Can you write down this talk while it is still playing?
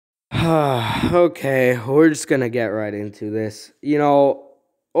Okay, we're just gonna get right into this.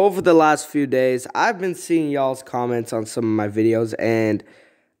 Over the last few days, I've been seeing y'all's comments on some of my videos, and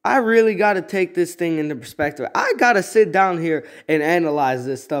I really gotta take this thing into perspective. I gotta sit down here and analyze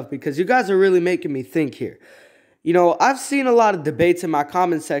this stuff because you guys are really making me think here. I've seen a lot of debates in my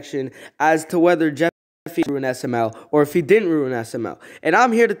comment section as to whether Jeffy ruined SML or if he didn't ruin SML. And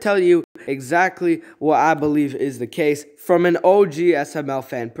I'm here to tell you exactly what I believe is the case from an OG SML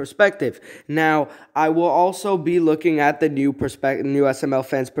fan perspective. Now, I will also be looking at the new SML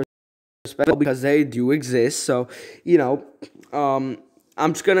fans perspective because they do exist. So, I'm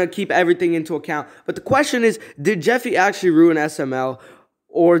just going to keep everything into account. But the question is, did Jeffy actually ruin SML?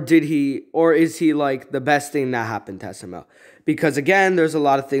 Or is he like the best thing that happened to SML? Because again, there's a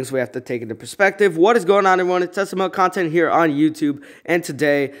lot of things we have to take into perspective. What is going on, everyone? It's SML content here on YouTube, and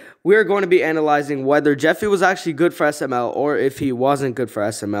today we're going to be analyzing whether Jeffy was actually good for SML or if he wasn't good for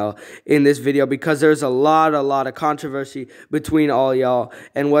SML in this video, because there's a lot of controversy between all y'all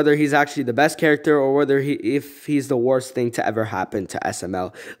and whether he's actually the best character or whether if he's the worst thing to ever happen to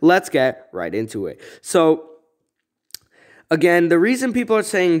SML. Let's get right into it. So, again, the reason people are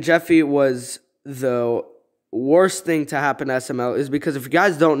saying Jeffy was the worst thing to happen to SML is because if you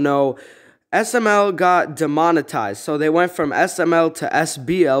guys don't know, SML got demonetized. So they went from SML to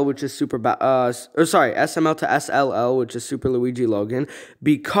SBL, which is SML to SLL, which is Super Luigi Logan,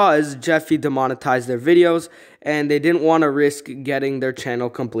 because Jeffy demonetized their videos and they didn't want to risk getting their channel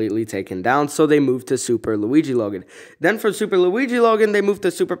completely taken down. So they moved to Super Luigi Logan. Then from Super Luigi Logan, they moved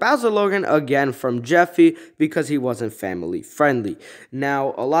to Super Bowser Logan, again from Jeffy, because he wasn't family friendly.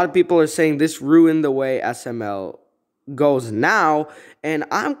 Now, a lot of people are saying this ruined the way SML goes now, and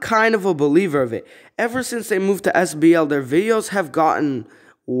I'm kind of a believer of it. Ever since they moved to SBL, their videos have gotten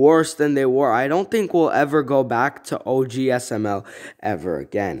worse than they were. I don't think we'll ever go back to OG SML ever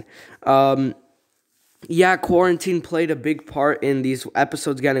again. Yeah, quarantine played a big part in these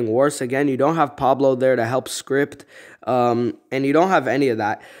episodes getting worse. Again, you don't have Pablo there to help script, and you don't have any of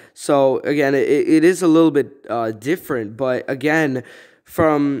that. So, again, it is a little bit different. But, again,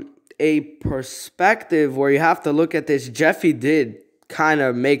 from a perspective where you have to look at this, Jeffy did kind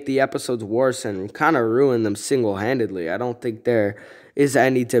of make the episodes worse and kind of ruin them single-handedly. I don't think there is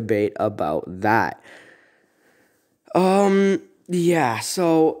any debate about that. Yeah,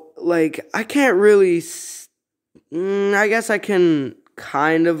 so, like, I can't really, I guess I can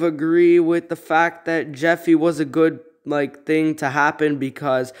kind of agree with the fact that Jeffy was a good thing to happen,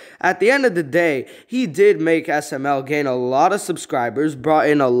 because at the end of the day, he did make SML gain a lot of subscribers, brought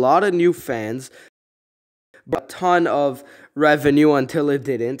in a lot of new fans, brought a ton of revenue until it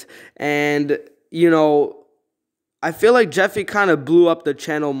didn't. And I feel like Jeffy kind of blew up the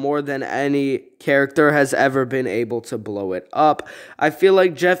channel more than any character has ever been able to blow it up. I feel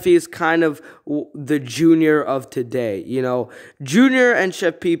like Jeffy is kind of the Junior of today. Junior and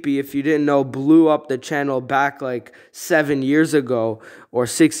Chef Pee, if you didn't know, blew up the channel back like 7 years ago or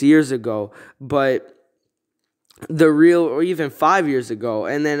 6 years ago. But or even 5 years ago.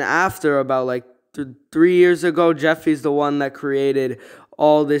 And then after about like 3 years ago, Jeffy's the one that created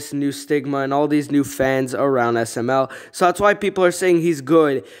all this new stigma and all these new fans around SML. So that's why people are saying he's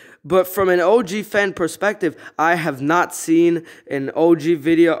good. But from an OG fan perspective, I have not seen an OG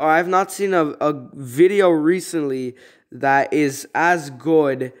video, or I have not seen a video recently that is as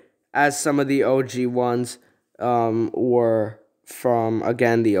good as some of the OG ones were from,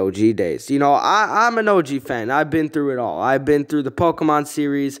 again, the OG days. I'm an OG fan. I've been through it all. I've been through the Pokemon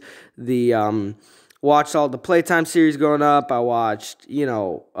series, watched all the Playtime series growing up. I watched,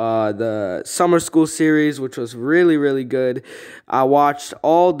 the Summer School series, which was really, really good. I watched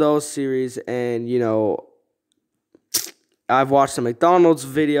all those series, and, I've watched the McDonald's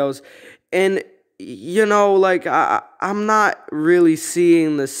videos, and, I'm not really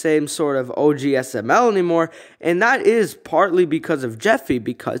seeing the same sort of OG SML anymore, and that is partly because of Jeffy,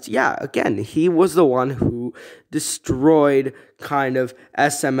 because, yeah, again, he was the one who destroyed kind of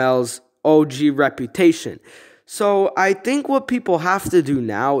SML's OG reputation. So I think what people have to do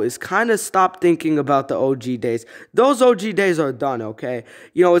now is kind of stop thinking about the OG days. Those OG days are done, okay?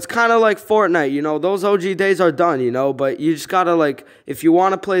 It's kind of like Fortnite, those OG days are done, but you just gotta, if you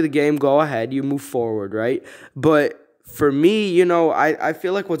want to play the game, go ahead, you move forward, right? But for me, I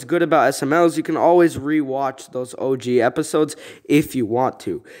feel like what's good about SML is you can always rewatch those OG episodes if you want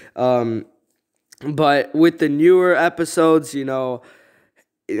to. But with the newer episodes,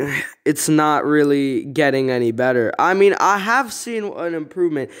 it's not really getting any better. I mean, I have seen an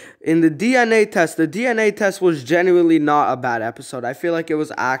improvement in the DNA test. The DNA test was genuinely not a bad episode. I feel like it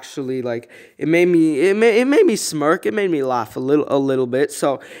was actually like it made me smirk. It made me laugh a little bit.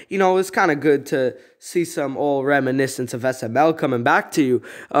 So it's kind of good to see some old reminiscence of SML coming back to you.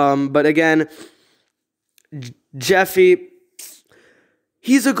 But again, Jeffy,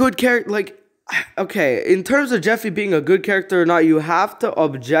 he's a good character. Like, okay, in terms of Jeffy being a good character or not, you have to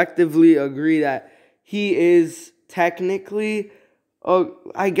objectively agree that he is technically,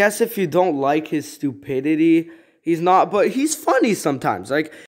 I guess if you don't like his stupidity, he's not, but he's funny sometimes.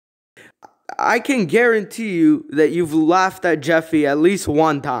 Like, I can guarantee you that you've laughed at Jeffy at least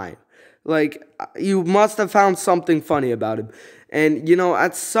one time. Like, you must have found something funny about him. And,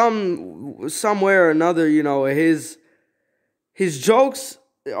 at somewhere or another, his jokes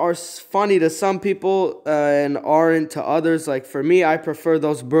are funny to some people and aren't to others. Like for me, I prefer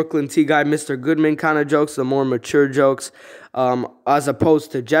those Brooklyn T guy, Mr. Goodman kind of jokes, the more mature jokes, as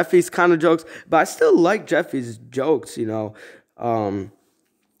opposed to Jeffy's kind of jokes. But I still like Jeffy's jokes, and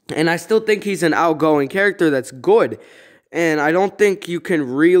I still think he's an outgoing character that's good. And I don't think you can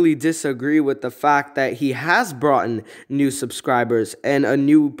really disagree with the fact that he has brought in new subscribers and a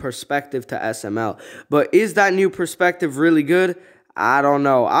new perspective to SML. But is that new perspective really good? I don't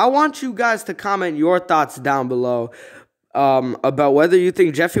know. I want you guys to comment your thoughts down below about whether you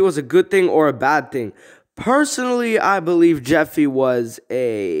think Jeffy was a good thing or a bad thing. Personally, I believe Jeffy was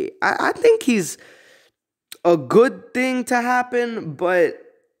I think he's a good thing to happen, but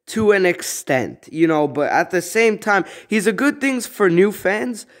to an extent, but at the same time, he's a good thing for new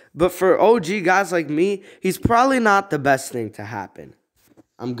fans, but for OG guys like me, he's probably not the best thing to happen.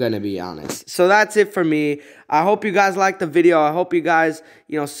 I'm gonna be honest. So that's it for me. I hope you guys liked the video. I hope you guys,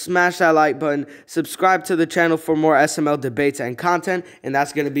 smash that like button. Subscribe to the channel for more SML debates and content. And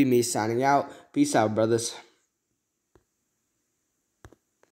that's gonna be me signing out. Peace out, brothers.